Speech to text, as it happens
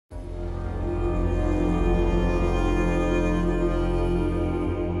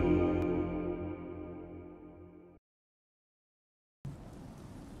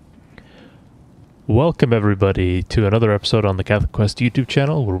Welcome everybody to another episode on the Catholic Quest YouTube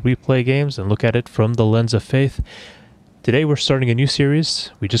channel where we play games and look at it from the lens of faith. Today we're starting a new series.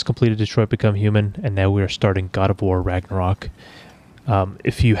 We just completed Detroit Become Human and now we are starting God of War Ragnarok.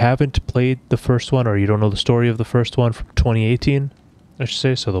 If you haven't played the first one or you don't know the story of the first one from 2018, I should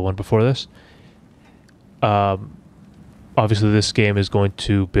say, so the one before this, obviously this game is going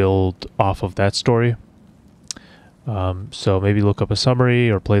to build off of that story. So maybe look up a summary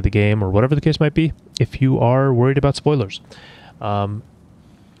or play the game or whatever the case might be if you are worried about spoilers. We're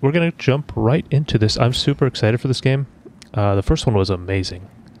going to jump right into this. I'm super excited for this game. The first one was amazing,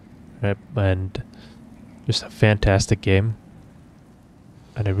 right? And just a fantastic game.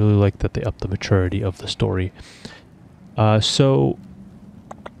 And I really like that they upped the maturity of the story. So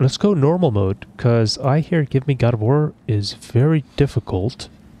let's go normal mode, because I hear Give Me God of War is very difficult.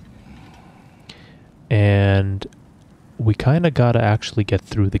 And we kind of got to actually get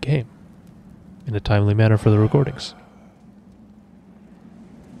through the game in a timely manner for the recordings.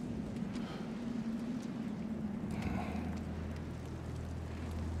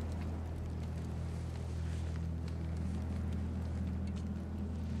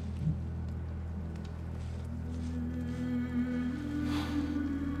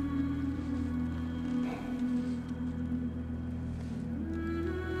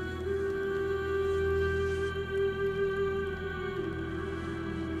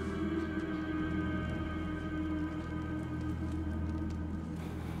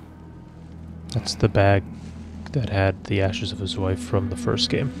 That's the bag that had the ashes of his wife from the first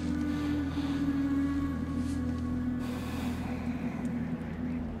game.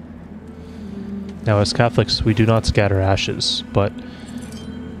 Now, as Catholics, we do not scatter ashes, but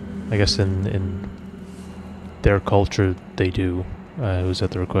I guess in their culture, they do. It was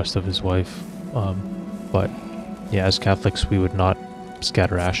at the request of his wife. But yeah, as Catholics, we would not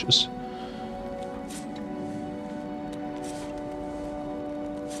scatter ashes.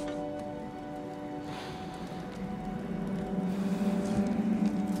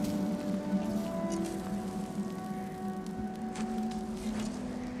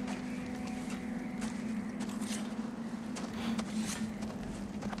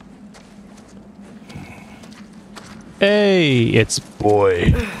 Hey, it's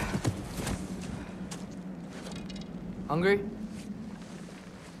boy. Hungry?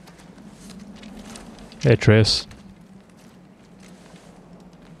 Hey, Trace.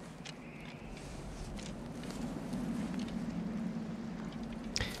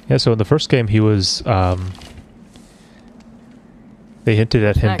 Yeah, so in the first game he was, they hinted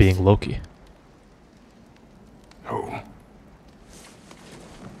at him being Loki. Oh.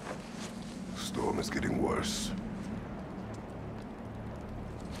 Storm is getting worse.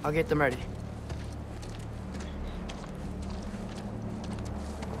 I'll get them ready.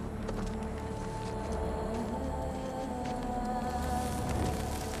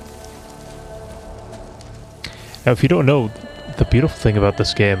 Now, if you don't know, the beautiful thing about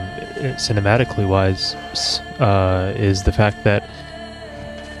this game, cinematically wise, is the fact that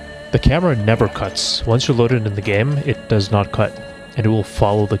the camera never cuts. Once you're loaded in the game, it does not cut, and it will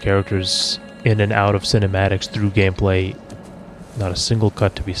follow the characters in and out of cinematics through gameplay. Not a single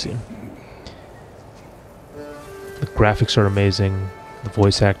cut to be seen. The graphics are amazing, the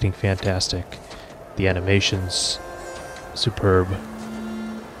voice acting fantastic, the animations superb.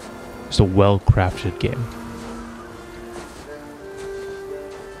 It's a well-crafted game.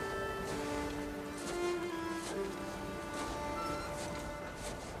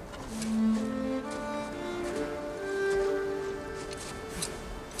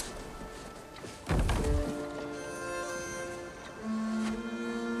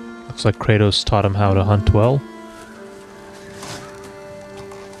 Looks like Kratos taught him how to hunt well.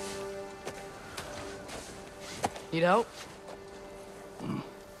 Need help?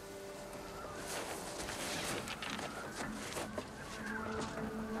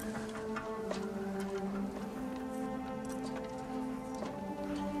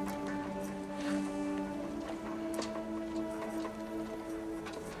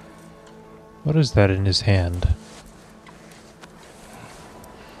 What is that in his hand?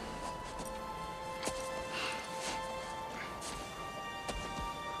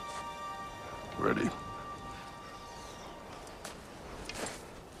 Ready.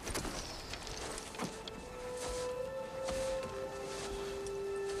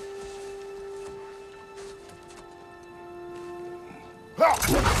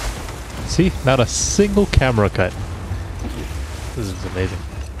 See? Not a single camera cut. This is amazing.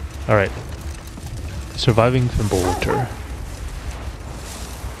 Alright. Surviving Fimbulwinter.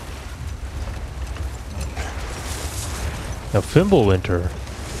 Now, Fimbulwinter,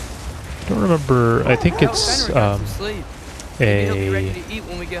 I don't remember. I think it's Fenrir got some sleep. Maybe he'll be ready a to eat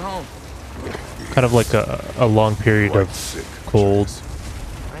when we get home. kind of like a long period Quite of sick, cold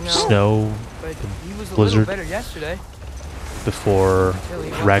I know. snow But he was a blizzard. little better yesterday. before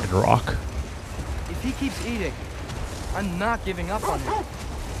Ragnarok. If he keeps eating, I'm not giving up on him.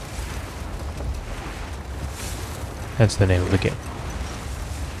 Hence the name of the game.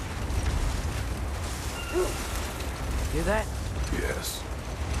 Hear that? Yes.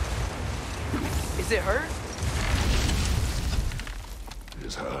 Is it hurt? It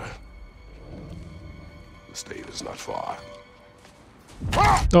is her. The state is not far.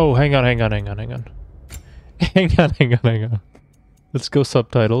 Oh, hang on. Hang on. Let's go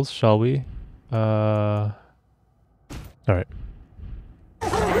subtitles, shall we? Alright.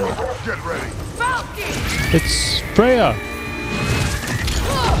 Get ready. It's Freya!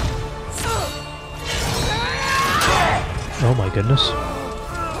 Oh my goodness.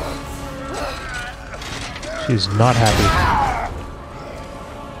 She's not happy.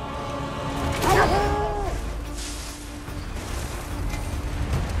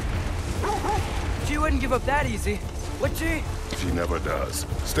 She wouldn't give up that easy, would she? She never does.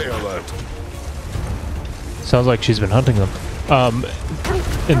 Stay alert. Sounds like she's been hunting them.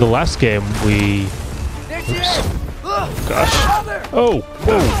 In the last game, we... There she Oops. is! Gosh. Father! Oh!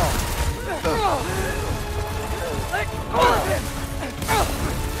 Whoa! Let go of him!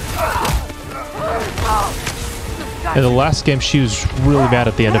 In the last game, she was really mad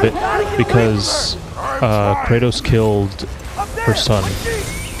at the end of it because Kratos killed her son.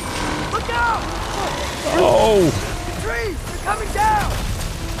 Look out! Oh! The trees! They're coming down!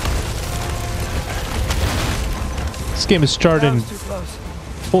 This game is That starting was too close.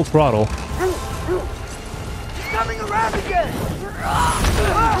 full throttle. He's coming around again!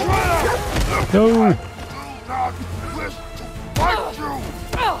 No!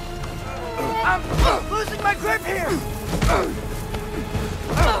 I'm losing my grip here!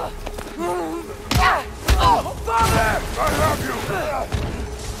 Father!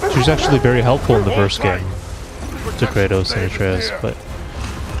 She was actually very helpful in the first game to Kratos and Atreus, but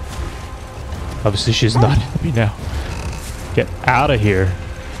obviously she's not happy now. Get out of here.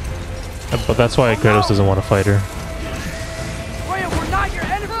 But that's why Kratos doesn't want to fight her. Freya, we're not your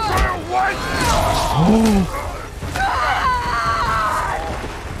enemy!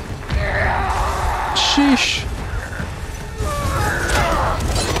 Sheesh.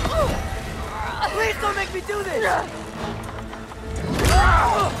 Please don't make me do this!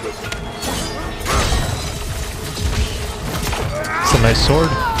 It's a nice sword.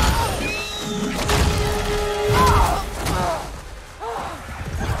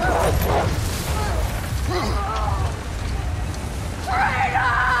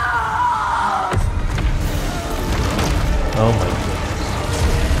 Oh my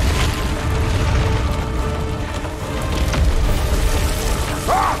goodness.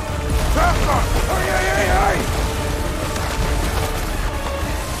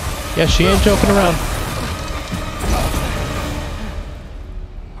 Yeah, she ain't joking around.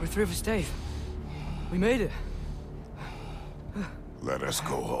 We're through for Dave. We made it. Let us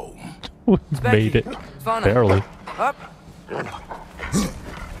go home. We Becky. made it. Fauna. Barely. Up.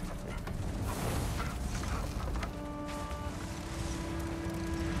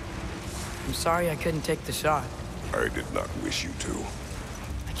 I'm sorry I couldn't take the shot. I did not wish you to.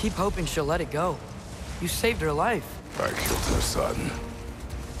 I keep hoping she'll let it go. You saved her life. I killed her son.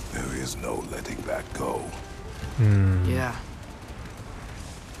 There is no letting that go. Yeah.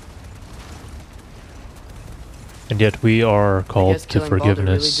 And yet we are I called guess to killing Baldur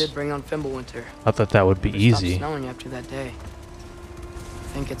forgiveness. really did bring on Fimbulwinter. Not that that would be It easy. stopped snowing after that day.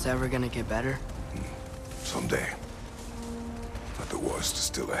 Think it's ever gonna get better? Someday. But the worst is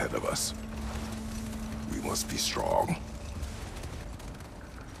still ahead of us. We must be strong.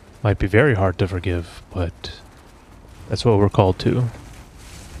 Might be very hard to forgive, but that's what we're called to.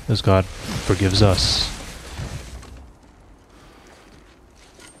 As God forgives us.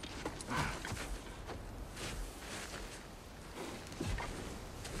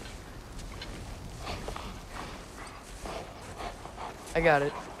 I got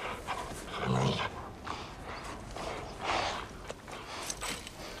it.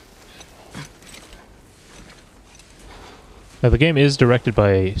 Now the game is directed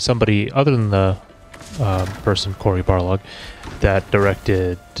by somebody other than the person Cory Barlog that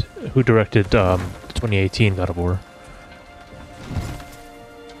directed, who directed 2018 God of War.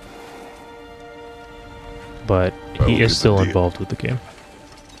 But Well, he is it's a still deal. involved with the game.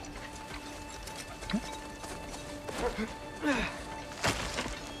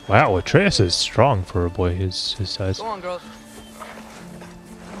 Wow, Atreus is strong for a boy his size. Go on, girls.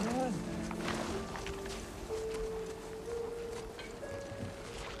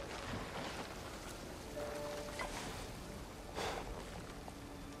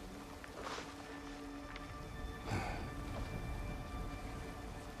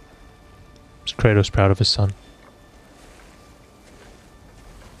 Is Kratos proud of his son?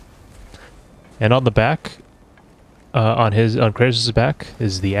 And on the back, on Kratos' back,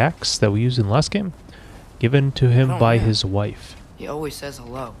 is the axe that we used in the last game, given to him by his wife. He always says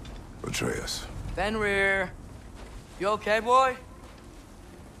hello. Atreus. Fenrir, you okay, boy?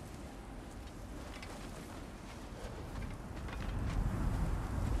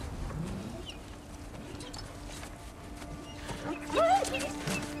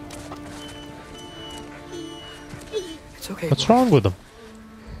 It's okay. What's boy. wrong with him?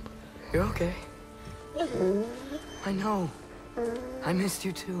 You're okay. I know. I missed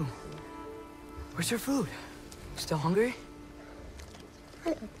you too. Where's your food? Still hungry?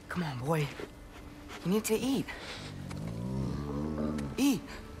 Come on, boy. You need to eat. Eat.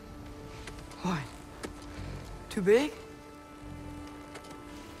 What? Too big?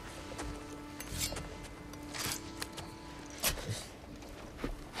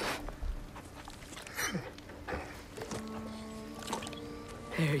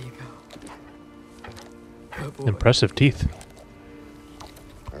 There you go. Good boy. Impressive teeth.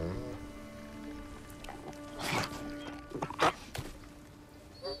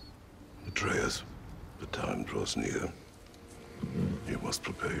 Atreus, the time draws near. You must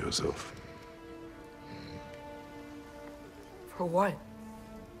prepare yourself. For what?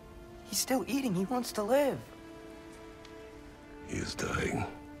 He's still eating. He wants to live. He is dying.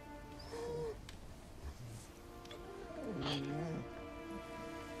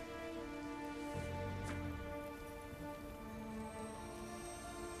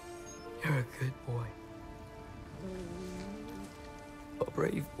 You're a good boy. A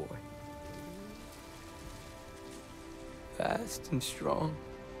brave boy. Fast and strong.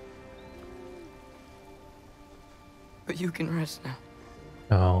 But you can rest now,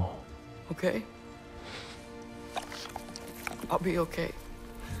 Oh. okay? I'll be okay.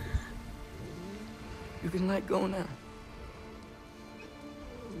 You can let go now.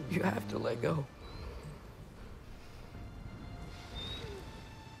 You have to let go.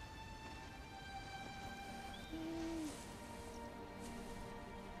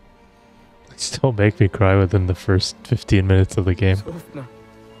 It still make me cry within the first 15 minutes of the game. Sofna.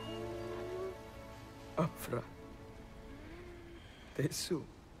 Afra. Tesu.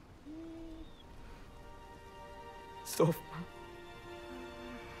 Sofna.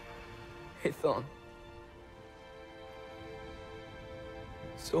 Hethon.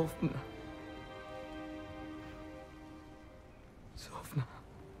 Sofna. Sofna.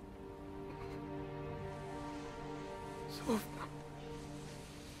 Sofna.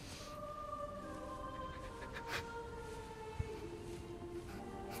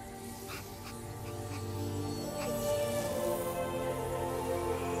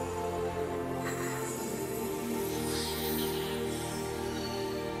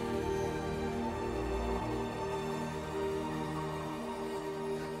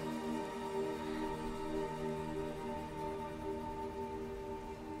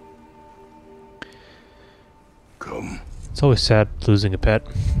 Come, It's always sad losing a pet.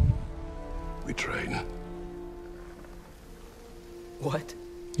 we train. What?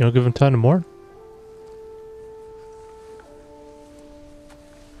 You don't give him time to mourn?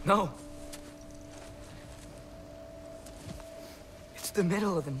 No. It's the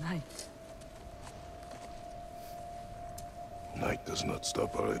middle of the night. Night does not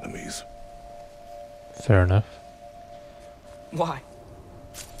stop our enemies. Fair enough. Why?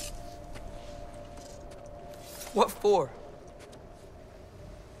 What for?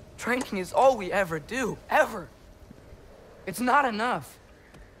 Training is all we ever do, ever. It's not enough.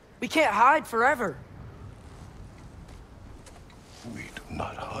 We can't hide forever. We do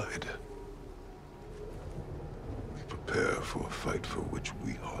not hide. We prepare for a fight for which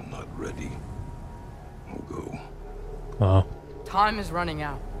we are not ready. We'll go. Oh. Time is running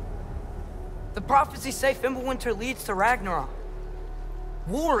out. The prophecies say Fimbulwinter leads to Ragnarok.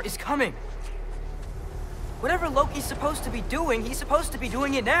 War is coming. Whatever Loki's supposed to be doing, he's supposed to be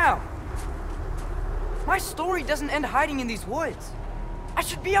doing it now. My story doesn't end hiding in these woods. I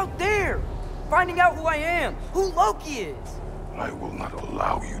should be out there, finding out who I am, who Loki is. I will not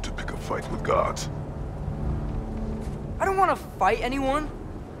allow you to pick a fight with gods. I don't want to fight anyone.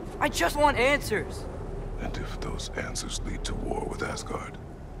 I just want answers. And if those answers lead to war with Asgard,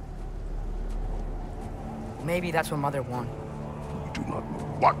 Maybe that's what Mother wanted. we do not know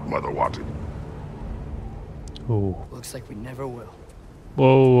what Mother wanted. Ooh. Looks like we never will.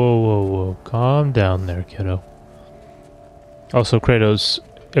 Whoa, whoa, whoa, whoa. Calm down there, kiddo. Also, Kratos,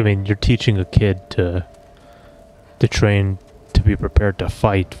 I mean, you're teaching a kid to train to be prepared to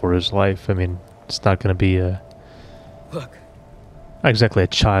fight for his life. I mean, it's not going to be Look, not exactly a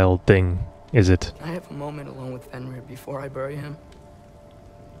child thing Is it? I have a moment alone with Fenrir before I bury him.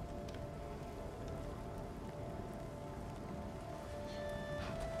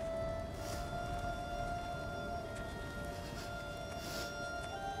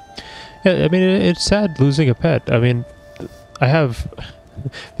 Yeah, I mean, it's sad losing a pet. I mean, I have...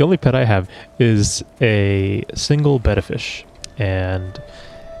 the only pet I have is a single betta fish. And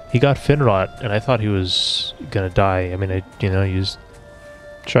he got fin rot, and I thought he was gonna die. I mean, used...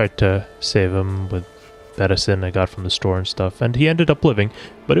 tried to save him with medicine I got from the store and stuff. And he ended up living.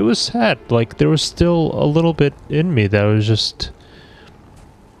 But it was sad. Like, there was still a little bit in me that was just...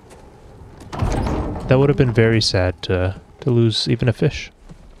 that would have been very sad to lose even a fish.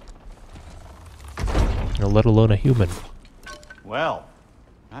 Let alone a human. Well,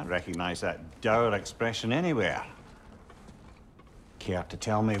 I recognize that dour expression anywhere. Care to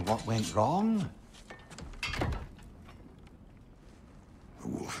tell me what went wrong? The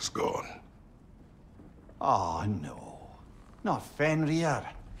wolf is gone. Oh, no. Not Fenrir.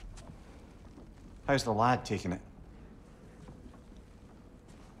 How's the lad taking it?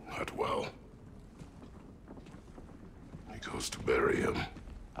 Not well. He goes to bury him.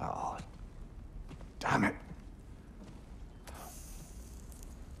 Oh, damn it.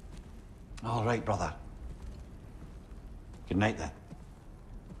 All right, brother. Good night, then.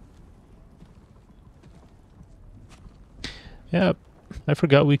 Yeah, I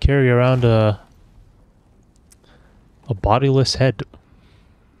forgot we carry around a bodiless head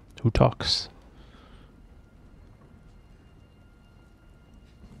who talks.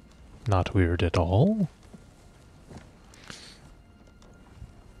 Not weird at all.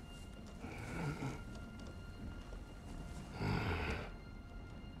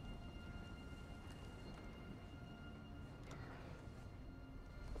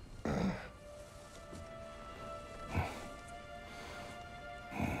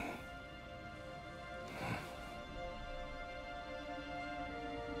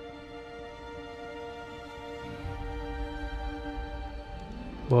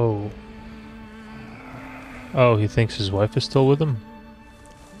 Whoa. Oh, he thinks his wife is still with him?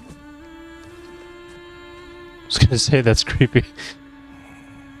 I was gonna say, that's creepy.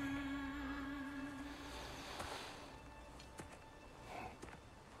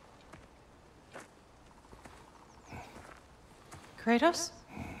 Kratos?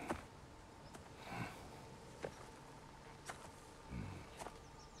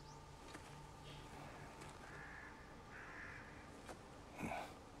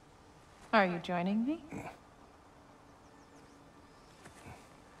 Are you joining me?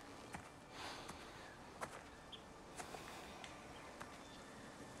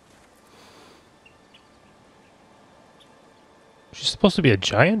 She's supposed to be a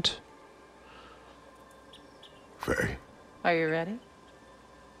giant? Faye, Are you ready?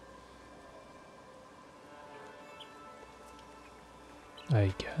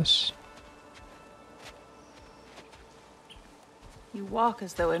 I guess. You walk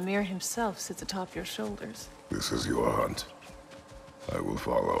as though Emir himself sits atop your shoulders. this is your hunt. I will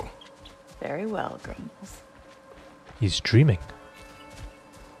follow. Very well, Grumbles. He's dreaming.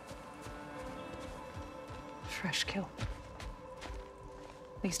 Fresh kill.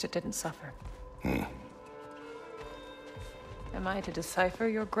 At least it didn't suffer. Am I to decipher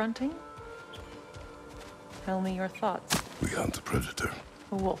your grunting? Tell me your thoughts. We hunt the predator.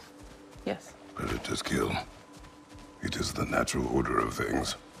 A wolf. Yes. Predators kill. It is the natural order of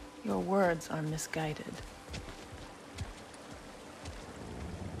things. Your words are misguided.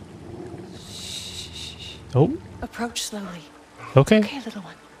 Oh, Approach slowly. okay. Okay, little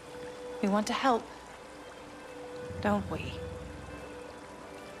one. We want to help. Don't we?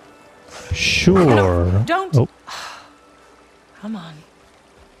 Sure. Don't! Oh, Come on.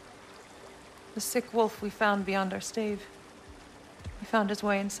 The sick wolf we found beyond our stave. He found his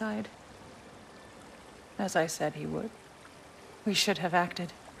way inside. As I said he would. We should have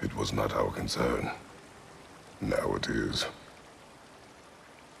acted. It was not our concern. Now it is.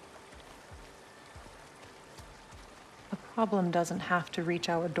 A problem doesn't have to reach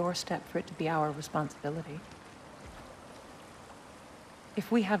our doorstep for it to be our responsibility.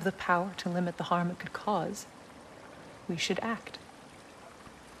 If we have the power to limit the harm it could cause, we should act.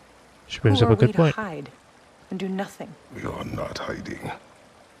 she brings Who up are a good we to point. hide and do nothing? We are not hiding.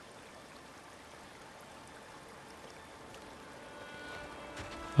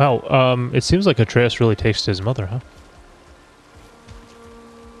 Wow, it seems like Atreus really takes to his mother, huh?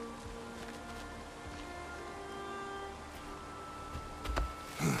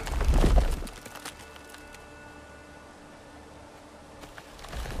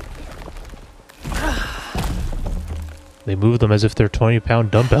 They move them as if they're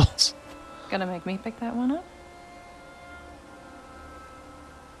 20-pound dumbbells. Gonna make me pick that one up?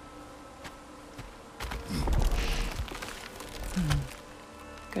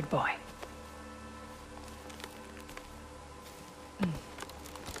 Good boy.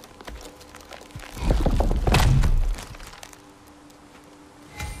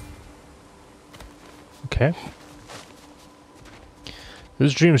 Okay.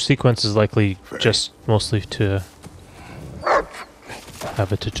 This dream sequence is likely just mostly to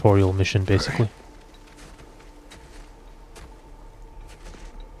have a tutorial mission, basically.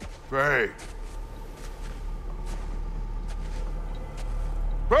 Faye!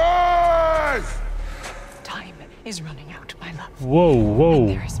 Faye! Time is running out, my love. Whoa, whoa.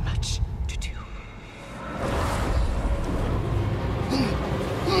 There is much to do.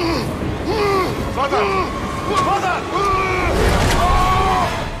 Mother! Mother!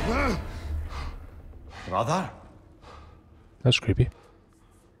 Brother? That's creepy.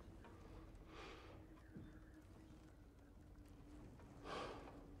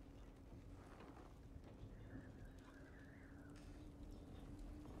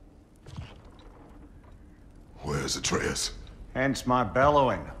 Where's Atreus? Hence my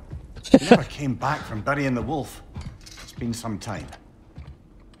bellowing. He never came back from burying the wolf. It's been some time.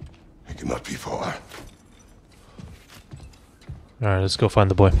 He cannot be far. Alright, let's go find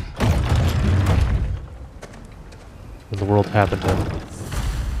the boy. When the world happened to him.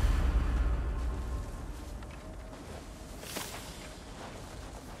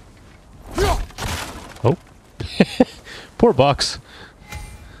 Oh. Poor Box.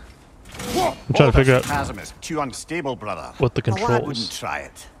 I'm trying to figure out Chasm is too unstable, brother. what the A lad controls. wouldn't try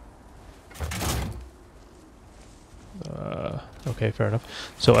it. Okay, fair enough.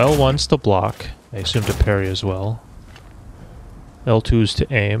 So L1's to block. I assume to parry as well. L2's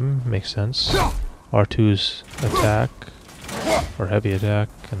to aim. Makes sense. R2's attack. Or heavy attack.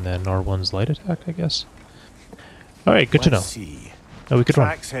 And then R1's light attack, I guess. Alright, good to know. Let's see. Oh, we could run.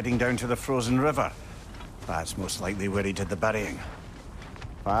 Tracks heading down to the frozen river. That's most likely where he did the burying.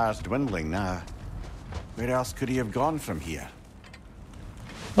 Fire's dwindling now. Where else could he have gone from here?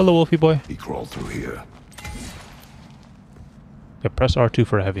 Hello, Wolfie boy. He crawled through here. Yeah, press R2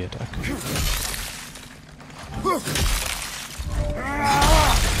 for a heavy attack.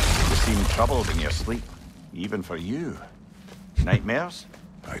 You seem troubled in your sleep. Even for you. Nightmares?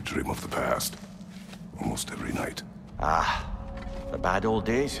 I dream of the past. Almost every night. Ah, the bad old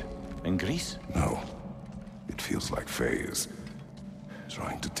days? In Greece? No. It feels like Faye is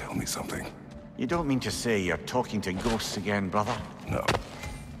trying to tell me something. You don't mean to say you're talking to ghosts again, brother? No.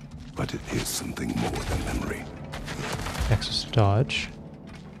 But it is something more than memory. Access to dodge.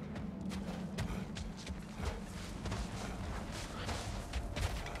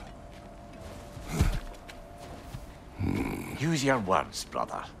 Use your words,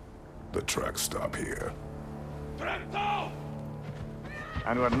 brother. The tracks stop here.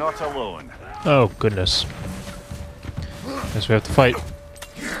 And we're not alone. Oh, goodness. Guess we have to fight.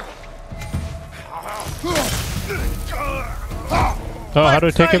 Oh, how do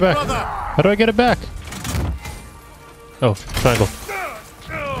I take it back? How do I get it back? Oh, triangle.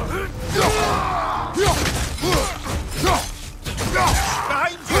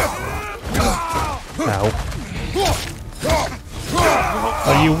 Ow.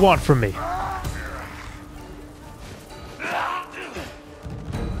 What do you want from me?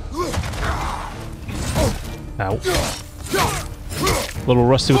 Ow. A little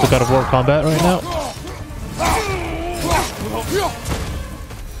rusty with the God of War combat right now.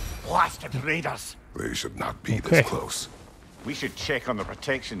 Blasted raiders! They should not be Okay. this close. We should check on the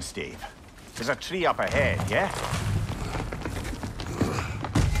protection stave. There's a tree up ahead, yeah?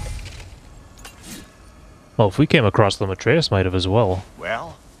 Well, if we came across them, Atreus might have as well.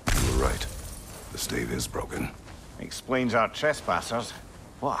 Well, You were right. The stave is broken. explains our trespassers.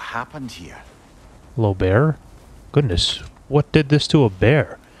 What happened here? Hello, bear? Goodness, what did this to a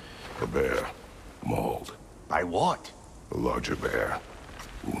bear? A bear. Mauled. By what? A larger bear.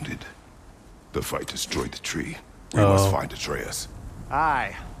 Wounded. The fight destroyed the tree. We Oh. must find Atreus.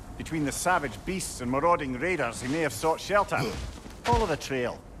 Aye. Between the savage beasts and marauding raiders, he may have sought shelter. Follow the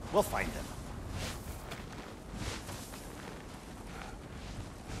trail. We'll find him.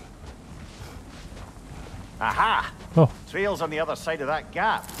 Aha! Oh, Trail's on the other side of that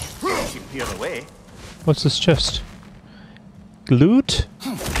gap. You should clear the way. what's this chest? Loot?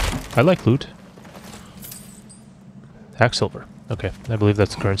 I like loot. Hack silver. Okay, I believe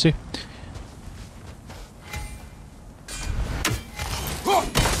that's the currency.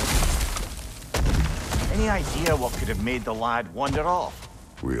 Any idea what could have made the lad wander off?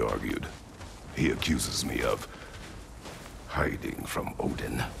 We argued. He accuses me of hiding from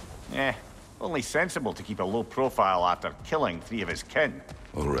Odin. Eh, Only sensible to keep a low profile after killing 3 of his kin.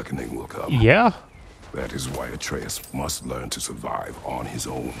 A reckoning will come. Yeah. That is why Atreus must learn to survive on his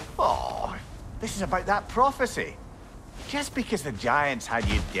own. Oh, this is about that prophecy. Just because the giants had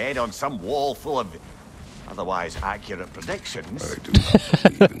you dead on some wall full of otherwise accurate predictions. I do not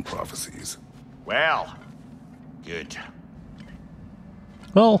believe in prophecies. Well, good.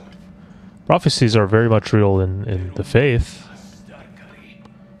 Well, prophecies are very much real in the faith.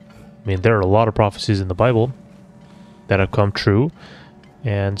 I mean, there are a lot of prophecies in the Bible that have come true,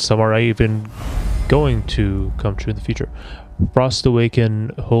 and some are even going to come true in the future. Frost Awaken,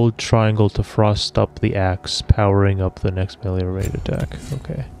 hold triangle to frost up the axe, powering up the next melee raid attack.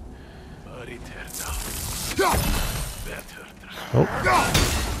 Okay. Oh.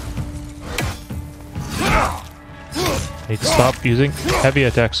 Need to stop using heavy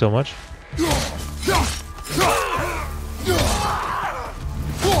attacks so much.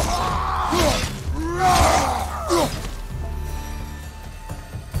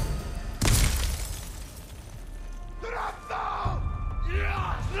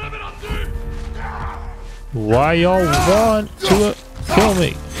 Why y'all want to kill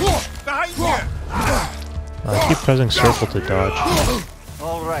me? I keep pressing circle to dodge.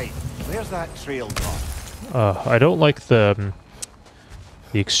 All right, where's that trail gone? I don't like the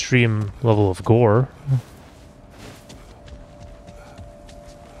extreme level of gore.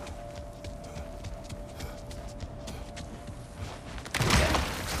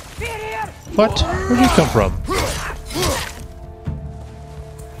 What? Where'd you come from?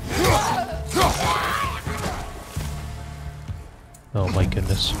 Oh my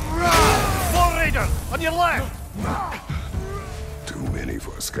goodness. War Raider, on your left! Too many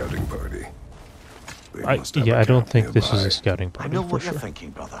for a scouting party. They must have Yeah, a I don't camp think this is nearby. a scouting I party know for what sure. you're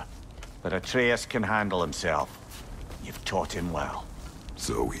thinking, brother. But Atreus can handle himself. You've taught him well.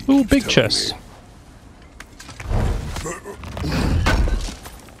 So he Ooh, keeps big telling chest. me.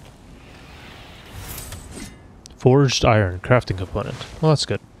 Forged iron crafting component. Well, that's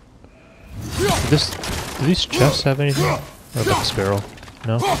good. Do these chests have anything? Oh, like a sparrow.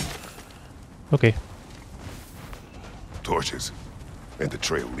 No? Okay. Torches. And the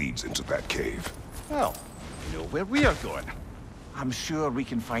trail leads into that cave. Well, you know where we are going. I'm sure we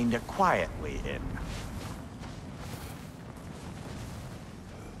can find a quiet way in.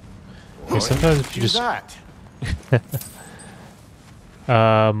 Okay, sometimes if you Do just...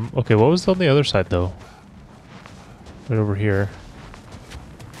 that. Okay, what was on the other side, though? Right over here.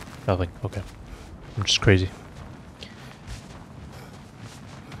 Nothing. Okay. I'm just crazy.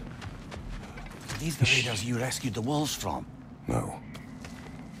 These the raiders you rescued the wolves from. No.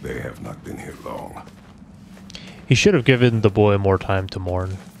 They have not been here long. He should have given the boy more time to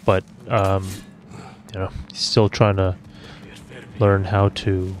mourn, but, you know, he's still trying to learn how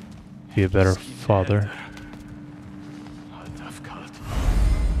to be a better father.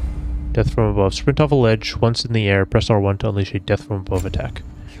 Death from above. Sprint off a ledge. Once in the air, press R1 to unleash a death from above attack.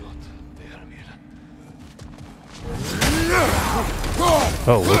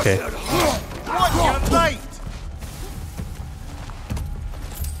 Oh, okay. What? You're right!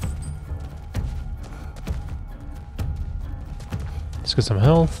 Let's get some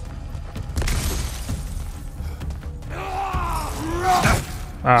health.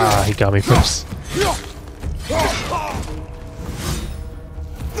 Ah, he got me first.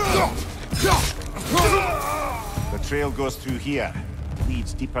 The trail goes through here.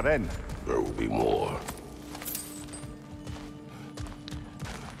 Leads deeper in. There will be more.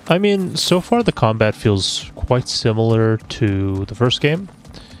 I mean, so far the combat feels quite similar to the first game,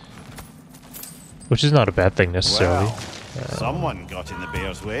 which is not a bad thing necessarily. Well, someone got in the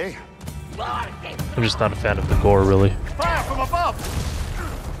bear's way. I'm just not a fan of the gore, really. Fire from above!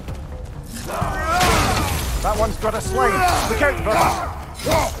 That one's got a slide. Look out, brother!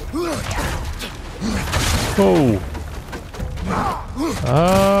 Oh!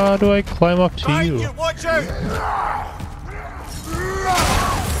 How do I climb up to Behind you? Watch out!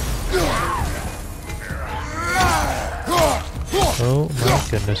 Oh my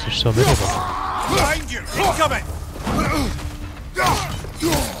goodness, there's so many of them. Behind you! Incoming!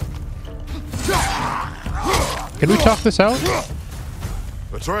 Can we talk this out?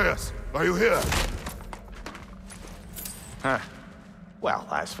 Atreus, are you here? Huh. Well,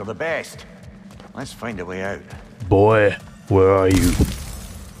 that's for the best. Let's find a way out. Boy, where are you?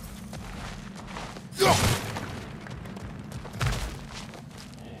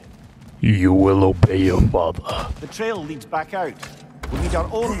 You will obey your father. The trail leads back out. We need our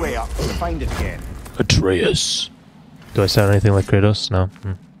own way up to find it again. Atreus. Do I sound anything like Kratos? No?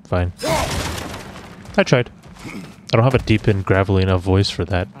 Fine. I tried. I don't have a deep and gravelly enough voice for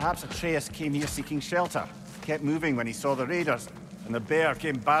that. Perhaps Atreus came here seeking shelter. Kept moving when he saw the raiders, and the bear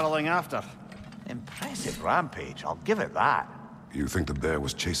came barreling after. Impressive rampage, I'll give it that. You think the bear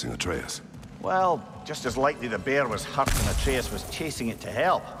was chasing Atreus? Well, just as likely the bear was hurt and Atreus was chasing it to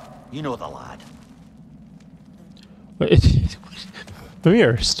help. You know the lad.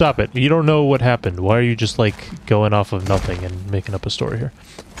 Mimir, stop it. You don't know what happened. Why are you just, like, going off of nothing and making up a story here?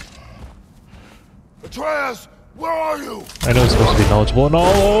 Atreus! Where are you? I know it's supposed to be knowledgeable and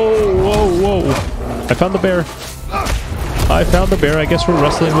all. Oh, whoa, whoa. I found the bear. I found the bear. I guess we're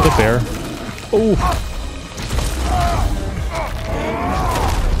wrestling with a bear. Oh.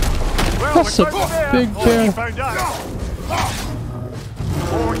 Well, That's a big bear.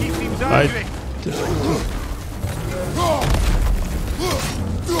 He seems angry.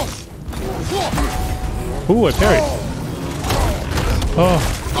 Ooh, I parried. Oh.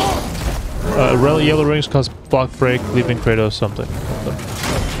 Yellow rings cause block break, leaving Kratos something.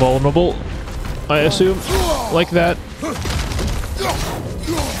 Vulnerable, I assume. Like that.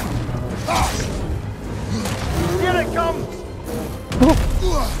 Here it comes!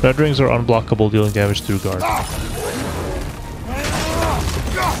 Red rings are unblockable, dealing damage through guard.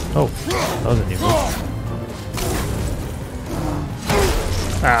 Oh, that was a new move.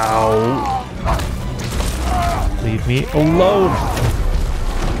 Ow. Leave me alone.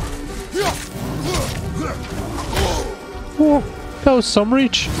 Ooh, that was some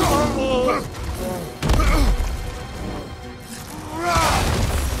reach.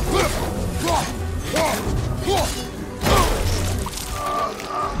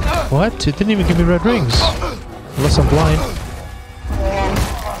 What? It didn't even give me red rings. Unless I'm blind.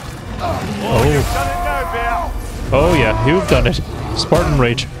 Oh. Oh yeah, you've done it. Spartan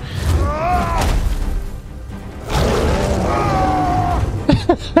Rage.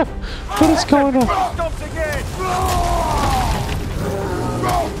 What is going on?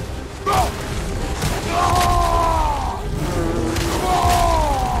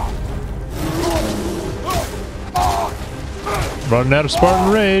 Running out of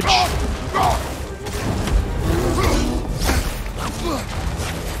Spartan Rage.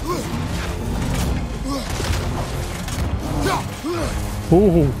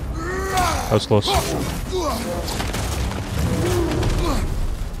 Ooh, that was close.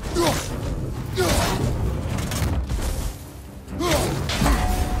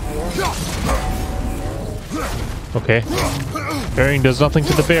 Okay. Parrying does nothing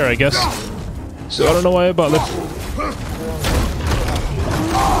to the bear, I guess. So I don't know why I bothered.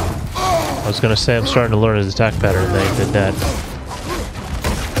 I was gonna say I'm starting to learn his attack pattern, and then he did that.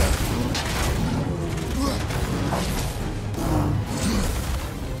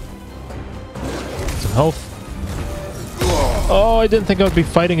 Some health. Oh, I didn't think I would be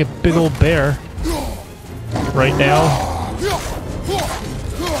fighting a big old bear right now.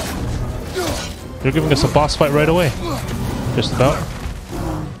 They're giving us a boss fight right away. Just about.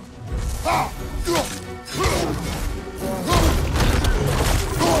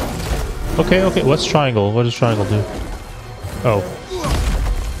 Okay, okay, what's triangle? What does triangle do? Oh.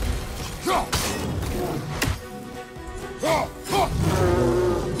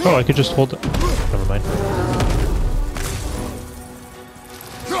 Oh, I could just hold it. Never mind.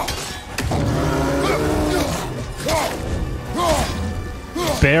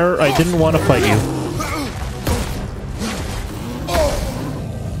 Bear, I didn't want to fight you.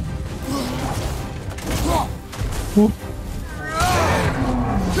 Whoop.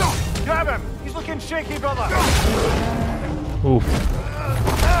 Grab him! He's looking shaky, brother! Oof.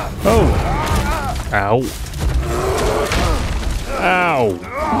 Oh! Ow. Ow!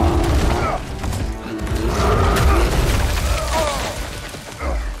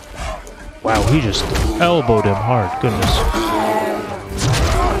 Wow, he just elbowed him hard. Goodness.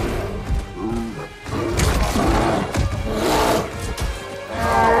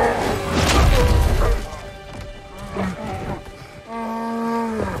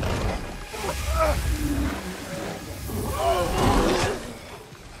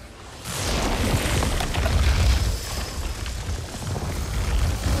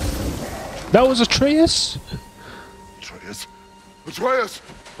 That was Atreus? Atreus! Atreus!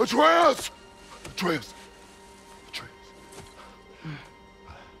 Atreus! Atreus! Atreus!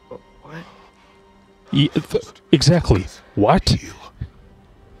 What? Yeah, exactly. What? Heal.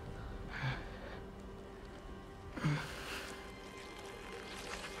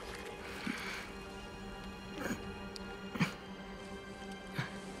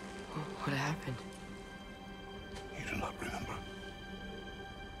 What happened? You do not remember.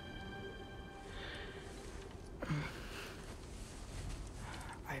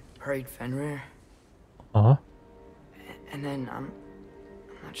 I prayed Fenrir. Uh-huh. And then I'm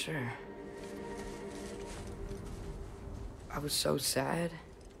not sure. I was so sad.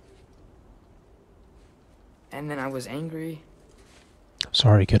 And then I was angry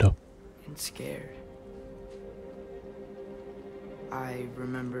Sorry, kiddo. and scared. I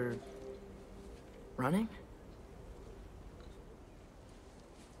remember running.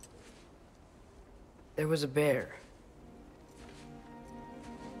 There was a bear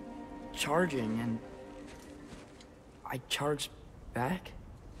charging, and I charged back.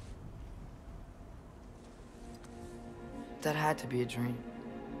 That had to be a dream.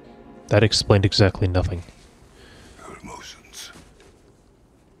 That explained exactly nothing. Your emotions.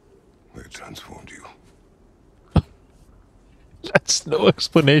 They transformed you. That's no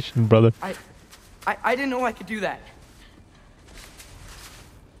explanation, brother. I didn't know I could do that.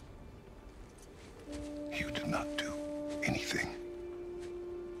 You did not do anything.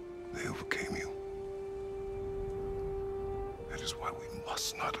 They overcame you. That is why we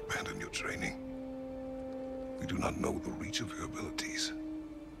must not abandon your training. We do not know the reach of your abilities.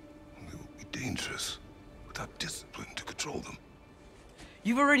 They will be dangerous without discipline to control them.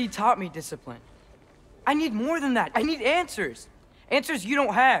 You've already taught me discipline. I need more than that. I need answers. Answers you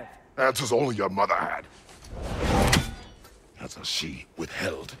don't have. Answers only your mother had. Answers she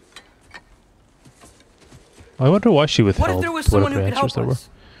withheld. I wonder why she withheld What if there was someone who whatever could help answers there were. us?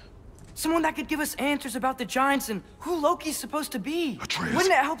 Someone that could give us answers about the giants and who Loki's supposed to be. Atreus.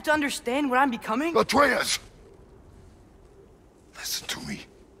 Wouldn't it help to understand what I'm becoming? Atreus! Listen to me.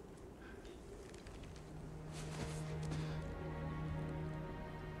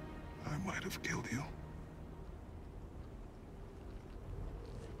 I might have killed you.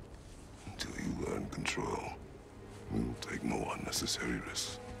 Until you learn control, we will take no unnecessary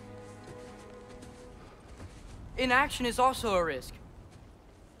risks. Inaction is also a risk.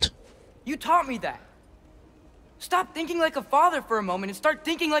 You taught me that. Stop thinking like a father for a moment and start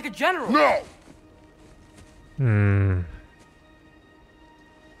thinking like a general. No!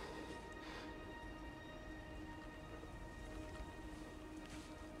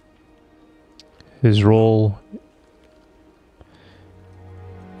 His role,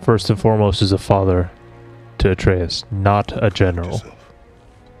 first and foremost, is a father to Atreus, not a general. Yourself.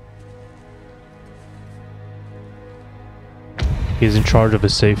 He's in charge of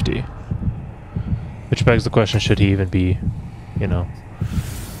his safety. Which begs the question, should he even be, you know,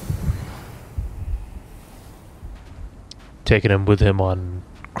 taking him with him on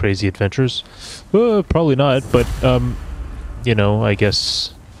crazy adventures? Probably not, but, you know, I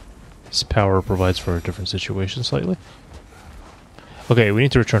guess his power provides for a different situation slightly. Okay, we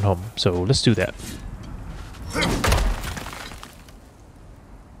need to return home, so let's do that.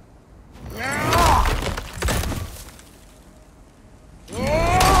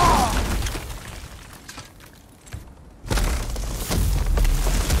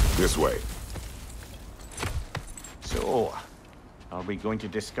 This way. So, are we going to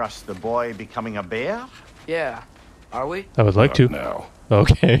discuss the boy becoming a bear? Yeah. Are we? I would like to. Not now.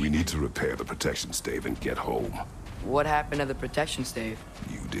 Okay. We need to repair the protection stave and get home. What happened to the protection stave?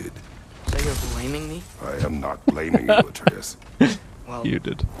 You did. So you're blaming me? I am not blaming you, Atreus. Well, You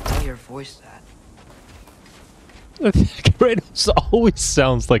did. I hear voice that. Kratos always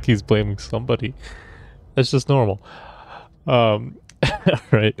sounds like he's blaming somebody. That's just normal. All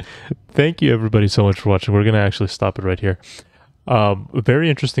right. Thank you everybody so much for watching. We're going to actually stop it right here. A very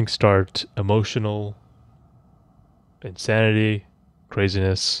interesting start. Emotional, insanity,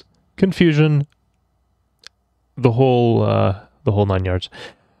 craziness, confusion, the whole 9 yards.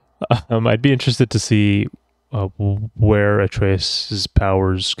 I'd be interested to see where Atreus'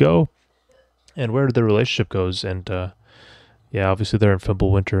 powers go and where the relationship goes. And yeah, obviously they're in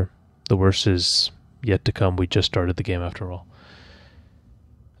Fimbulwinter. The worst is yet to come. We just started the game after all.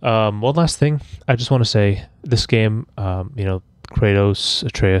 One last thing I just want to say, this game, you know, Kratos,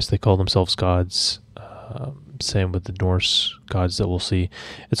 Atreus, they call themselves gods. Same with the Norse gods that we'll see.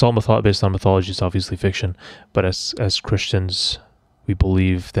 It's all based on mythology. It's obviously fiction, but as Christians, we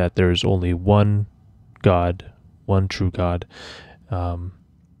believe that there is only one God, one true God,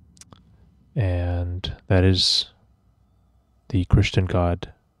 and that is the Christian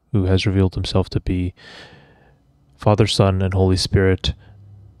God, who has revealed himself to be Father, Son, and Holy Spirit.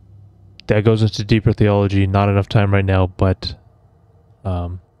 That goes into deeper theology. Not enough time right now, but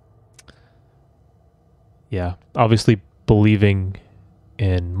yeah, obviously believing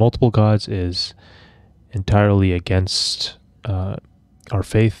in multiple gods is entirely against our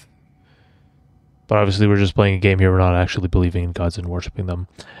faith. But obviously we're just playing a game here. We're not actually believing in gods and worshiping them.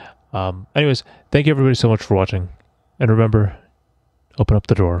 Anyways, thank you everybody so much for watching. And remember, open up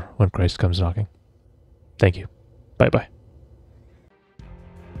the door when Christ comes knocking. Thank you. Bye-bye.